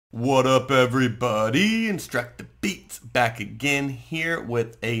What up, everybody? InstructaBeats back again here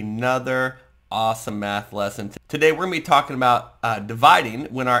with another awesome math lesson. Today we're going to be talking about dividing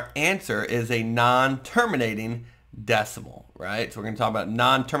when our answer is a non-terminating decimal, right? So we're going to talk about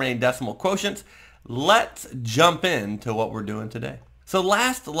non-terminating decimal quotients. Let's jump into what we're doing today. So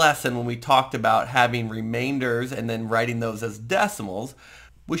last lesson when we talked about having remainders and then writing those as decimals,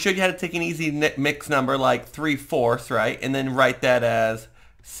 we showed you how to take an easy mixed number like 3/4, right? And then write that as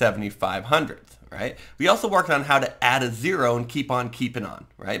 75/100, right? We also worked on how to add a zero and keep on keeping on,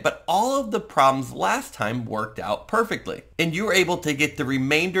 right? But all of the problems last time worked out perfectly. And you were able to get the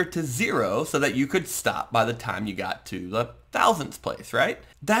remainder to zero so that you could stop by the time you got to the thousandths place, right?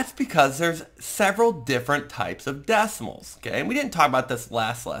 That's because there's several different types of decimals, okay? And we didn't talk about this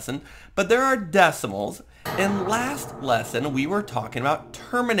last lesson, but there are decimals. In last lesson, we were talking about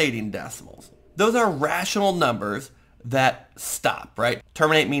terminating decimals. Those are rational numbers that stop, right?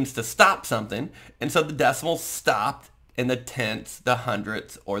 Terminate means to stop something, and so the decimal stopped in the tenths, the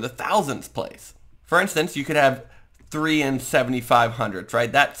hundredths, or the thousandths place. For instance, you could have 3 and 75/100,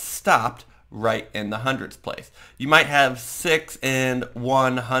 right? That stopped right in the hundredths place. You might have 6 and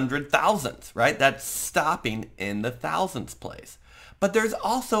 100,000ths, right? That's stopping in the thousandths place. But there's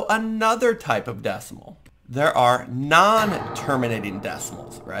also another type of decimal. There are non-terminating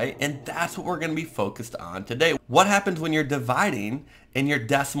decimals, right? And that's what we're going to be focused on today. What happens when you're dividing and your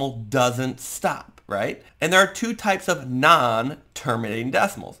decimal doesn't stop, right? And there are two types of non-terminating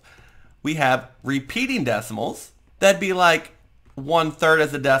decimals. We have repeating decimals. That'd be like 1/3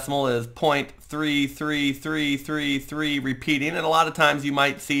 as a decimal is 0.33333 repeating. And a lot of times you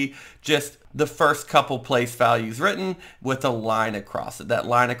might see just the first couple place values written with a line across it. That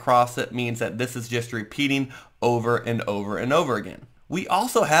line across it means that this is just repeating over and over and over again. We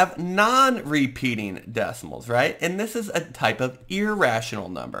also have non-repeating decimals, right? And this is a type of irrational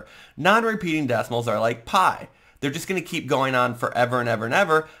number. Non-repeating decimals are like pi. They're just going to keep going on forever and ever and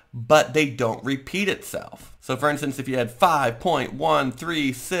ever, but they don't repeat itself. So for instance, if you had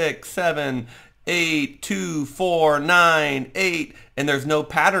 5.136782498 and there's no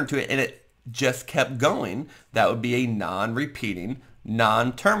pattern to it and it just kept going, that would be a non-repeating,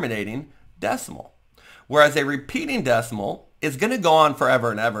 non-terminating decimal. Whereas a repeating decimal is going to go on forever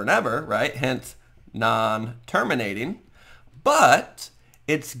and ever and ever, right? Hence non-terminating, but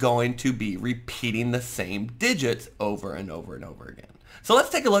it's going to be repeating the same digits over and over and over again. So let's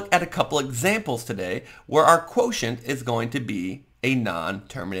take a look at a couple examples today where our quotient is going to be a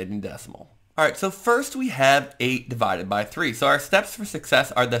non-terminating decimal. All right, so first we have 8 divided by 3. So our steps for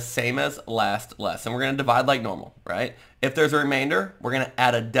success are the same as last lesson. We're going to divide like normal, right? If there's a remainder, we're going to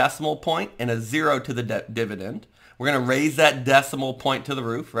add a decimal point and a 0 to the dividend. We're going to raise that decimal point to the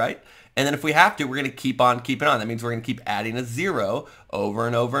roof, right? And then if we have to, we're going to keep on keeping on. That means we're going to keep adding a 0 over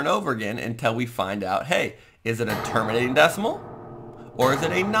and over and over again until we find out, hey, is it a terminating decimal or is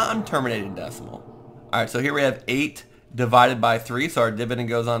it a non-terminating decimal? All right, so here we have 8 divided by 3, so our dividend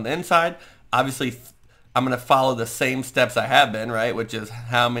goes on the inside. Obviously, I'm going to follow the same steps I have been, right, which is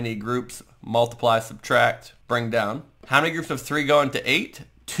how many groups, multiply, subtract, bring down. How many groups of 3 go into 8?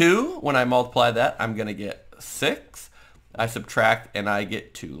 2. When I multiply that, I'm going to get 6. I subtract, and I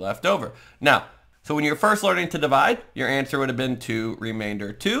get 2 left over. Now, so when you're first learning to divide, your answer would have been 2,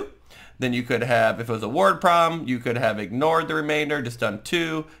 remainder 2. Then you could have, if it was a word problem, you could have ignored the remainder, just done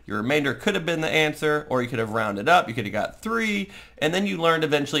 2. Your remainder could have been the answer, or you could have rounded up. You could have got 3. And then you learned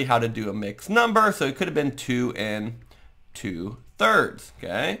eventually how to do a mixed number, so it could have been 2 and 2/3,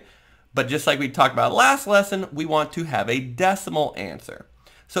 okay? But just like we talked about last lesson, we want to have a decimal answer.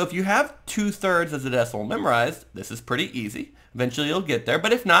 So if you have 2/3 as a decimal memorized, this is pretty easy. Eventually you'll get there,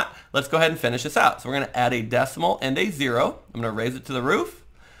 but if not, let's go ahead and finish this out. So we're going to add a decimal and a 0. I'm going to raise it to the roof.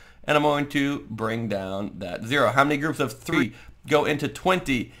 And I'm going to bring down that 0. How many groups of 3 go into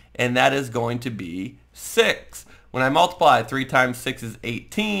 20? And that is going to be 6. When I multiply, 3 times 6 is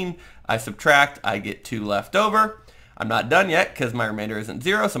 18. I subtract, I get 2 left over. I'm not done yet because my remainder isn't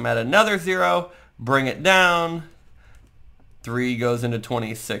 0, so I'm at another 0. Bring it down. 3 goes into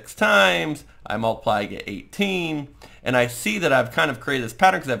 26 times. I multiply, I get 18. And I see that I've kind of created this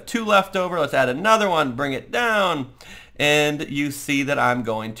pattern because I have 2 left over. Let's add another one, bring it down. And you see that I'm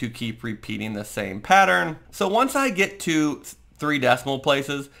going to keep repeating the same pattern. So once I get to 3 decimal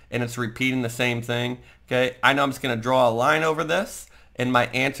places and it's repeating the same thing, okay, I know I'm just going to draw a line over this. And my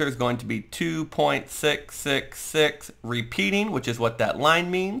answer is going to be 2.666 repeating, which is what that line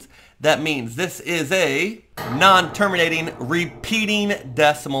means. That means this is a non-terminating repeating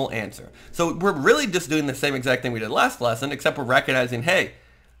decimal answer. So we're really just doing the same exact thing we did last lesson, except we're recognizing, hey,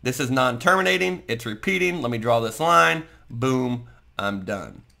 this is non-terminating, it's repeating, let me draw this line, boom, I'm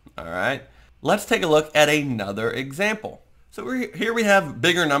done. All right. Let's take a look at another example. So here we have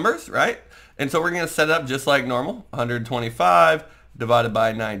bigger numbers, right? And so we're going to set it up just like normal. 125 divided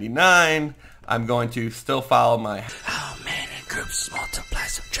by 99. I'm going to still follow my how many groups multiply,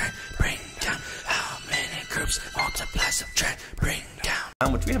 subtract, bring down. How many groups multiply, subtract, bring down.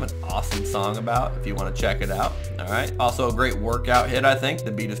 which we have an awesome song about if you want to check it out. All right. Also a great workout hit, I think.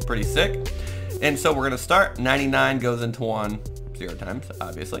 The beat is pretty sick. And so we're going to start. 99 goes into 1 0 times,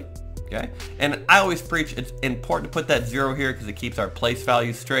 obviously. Okay. And I always preach it's important to put that 0 here because it keeps our place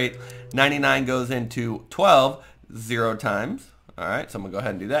value straight. 99 goes into 12 0 times. All right, so I'm going to go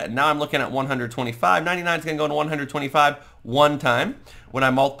ahead and do that. And now I'm looking at 125. 99 is going to go into 125 one time. When I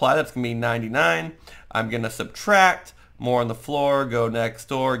multiply, that's going to be 99. I'm going to subtract. More on the floor. Go next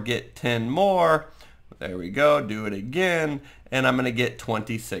door. Get 10 more. There we go. Do it again. And I'm going to get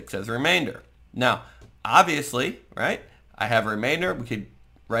 26 as a remainder. Now, obviously, right, I have a remainder. We could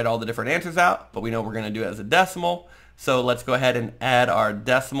write all the different answers out, but we know we're going to do it as a decimal. So let's go ahead and add our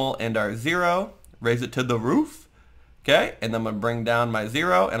decimal and our 0. Raise it to the roof. Okay, and then I'm going to bring down my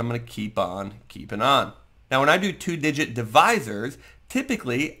 0, and I'm going to keep on keeping on. Now, when I do two-digit divisors,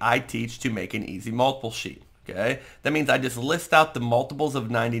 typically I teach to make an easy multiple sheet. Okay, that means I just list out the multiples of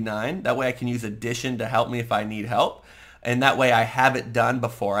 99. That way I can use addition to help me if I need help. And that way I have it done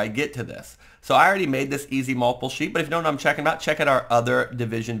before I get to this. So I already made this easy multiple sheet, but if you don't know what I'm checking about, check out our other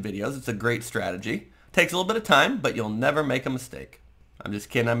division videos. It's a great strategy. Takes a little bit of time, but you'll never make a mistake. I'm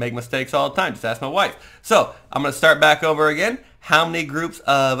just kidding, I make mistakes all the time. Just ask my wife. So I'm going to start back over again. How many groups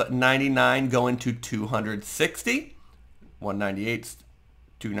of 99 go into 260? 198,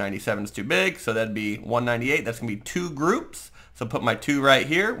 297 is too big, so that'd be 198. That's going to be 2 groups. So put my 2 right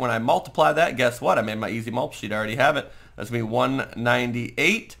here. When I multiply that, guess what? I made my easy multiple sheet. I already have it. That's going to be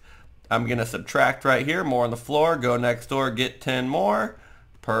 198. I'm going to subtract right here. More on the floor. Go next door. Get 10 more.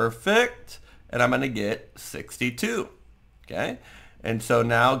 Perfect. And I'm going to get 62. Okay. And so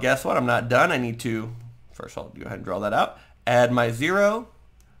now, guess what? I'm not done. I need to, first I'll go ahead and draw that out. Add my 0,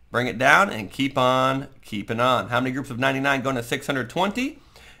 bring it down, and keep on keeping on. How many groups of 99 go into 620?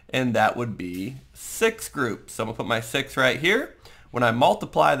 And that would be 6 groups. So I'm going to put my 6 right here. When I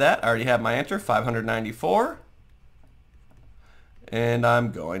multiply that, I already have my answer, 594. And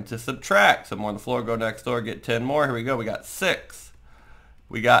I'm going to subtract. So more on the floor, go next door, get 10 more. Here we go. We got 6.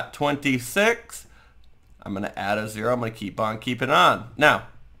 We got 26. I'm going to add a 0. I'm going to keep on keeping on. Now,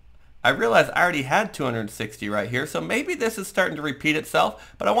 I realize I already had 260 right here, so maybe this is starting to repeat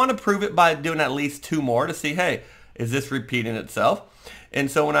itself, but I want to prove it by doing at least 2 more to see, hey, is this repeating itself?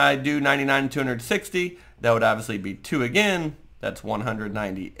 And so when I do 99 and 260, that would obviously be 2 again. That's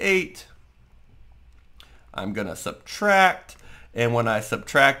 198. I'm going to subtract, and when I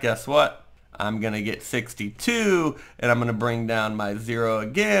subtract, guess what? I'm going to get 62, and I'm going to bring down my 0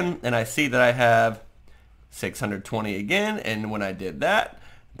 again, and I see that I have 620 again, and when I did that,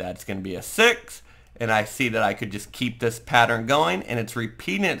 that's going to be a 6, and I see that I could just keep this pattern going, and it's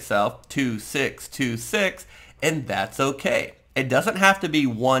repeating itself, 2, 6, 2, 6, and that's okay. It doesn't have to be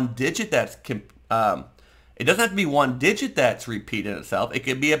one digit that's repeating itself. It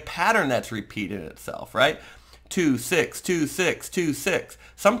could be a pattern that's repeating itself, right? 2, 6, 2, 6, 2, 6.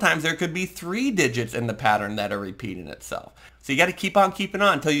 Sometimes there could be 3 digits in the pattern that are repeating itself. So you got to keep on keeping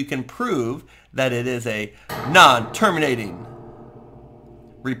on until you can prove that it is a non-terminating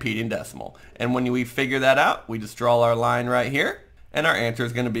repeating decimal. And when we figure that out, we just draw our line right here, and our answer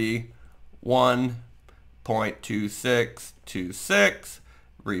is going to be 1.2626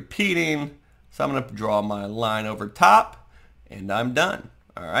 repeating. So I'm going to draw my line over top, and I'm done.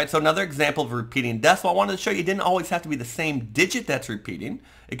 All right, so another example of repeating decimal. I wanted to show you it didn't always have to be the same digit that's repeating.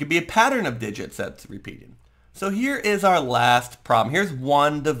 It could be a pattern of digits that's repeating. So here is our last problem. Here's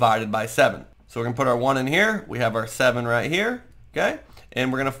 1 divided by 7. So we're going to put our 1 in here. We have our 7 right here, okay?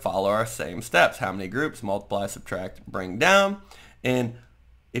 And we're going to follow our same steps. How many groups? Multiply, subtract, bring down. And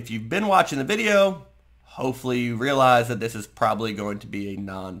if you've been watching the video, hopefully you realize that this is probably going to be a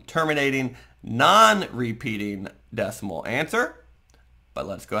non-terminating, non-repeating decimal answer. But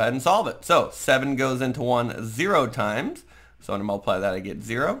let's go ahead and solve it. So 7 goes into 1 0 times. So I'm going to multiply that, I get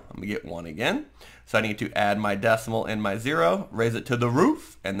 0. I'm going to get 1 again. So I need to add my decimal and my 0, raise it to the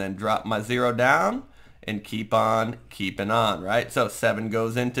roof, and then drop my 0 down and keep on keeping on, right? So 7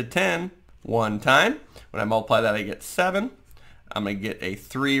 goes into 10 one time. When I multiply that, I get 7. I'm going to get a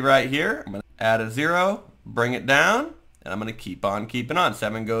 3 right here. I'm going to add a 0, bring it down, and I'm going to keep on keeping on.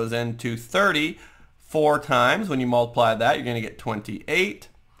 7 goes into 30 4 times. When you multiply that, you're going to get 28.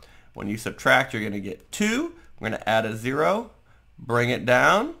 When you subtract, you're going to get 2. We're going to add a 0, bring it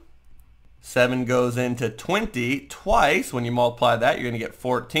down, 7 goes into 20 twice. When you multiply that, you're going to get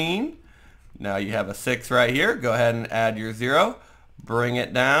 14. Now you have a 6 right here. Go ahead and add your 0. Bring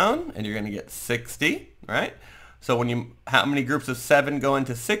it down, and you're going to get 60, right? So how many groups of 7 go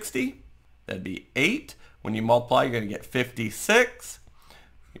into 60? That'd be 8. When you multiply, you're going to get 56.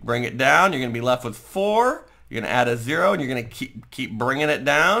 You bring it down, you're going to be left with 4. You're going to add a 0, and you're going to keep bringing it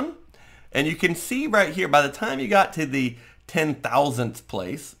down. And you can see right here, by the time you got to the 10,000th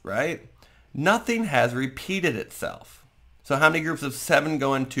place, right, nothing has repeated itself. So how many groups of 7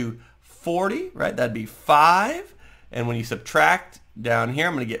 go into 40, right? That'd be 5. And when you subtract down here,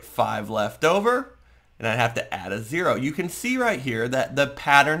 I'm going to get 5 left over, and I have to add a 0. You can see right here that the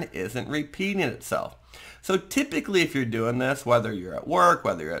pattern isn't repeating itself. So typically if you're doing this, whether you're at work,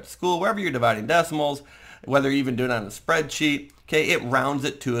 whether you're at school, wherever you're dividing decimals, whether you're even doing it on a spreadsheet, okay, it rounds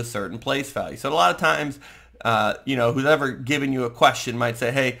it to a certain place value. So a lot of times, who's ever giving you a question might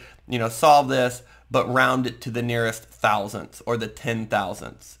say, hey, solve this, but round it to the nearest thousandths or the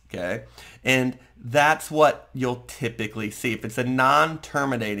 10,000ths, okay? And that's what you'll typically see. If it's a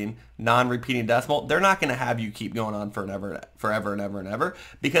non-terminating, non-repeating decimal, they're not going to have you keep going on forever and ever,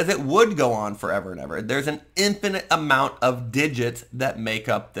 because it would go on forever and ever. There's an infinite amount of digits that make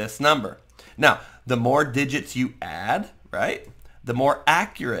up this number. Now, the more digits you add, right, the more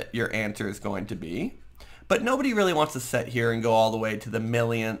accurate your answer is going to be. But nobody really wants to sit here and go all the way to the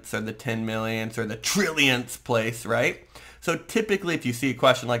millionths or the 10 millionths or the trillionths place, right? So typically if you see a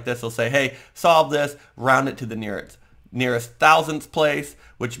question like this, they'll say, hey, solve this, round it to the nearest thousandths place,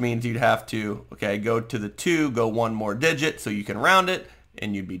 which means you'd have to, okay, go to the 2, go one more digit so you can round it,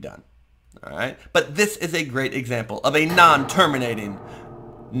 and you'd be done. All right? But this is a great example of a non-terminating,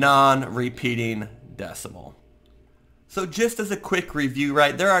 non-repeating decimal. So just as a quick review,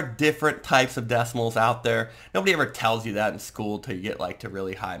 right, there are different types of decimals out there. Nobody ever tells you that in school till you get like to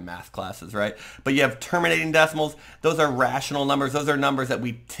really high math classes, right? But you have terminating decimals. Those are rational numbers. Those are numbers that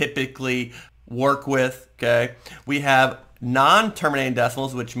we typically work with, okay? We have non-terminating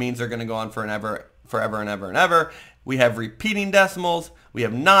decimals, which means they're going to go on forever and ever. We have repeating decimals. We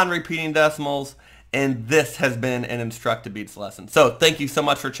have non-repeating decimals. And this has been an InstructaBeats lesson. So thank you so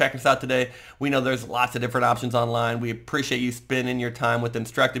much for checking us out today. We know there's lots of different options online. We appreciate you spending your time with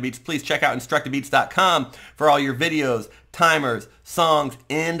InstructaBeats. Please check out InstructaBeats.com for all your videos, timers, songs,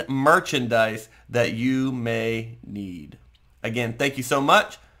 and merchandise that you may need. Again, thank you so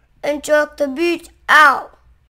much. InstructaBeats out.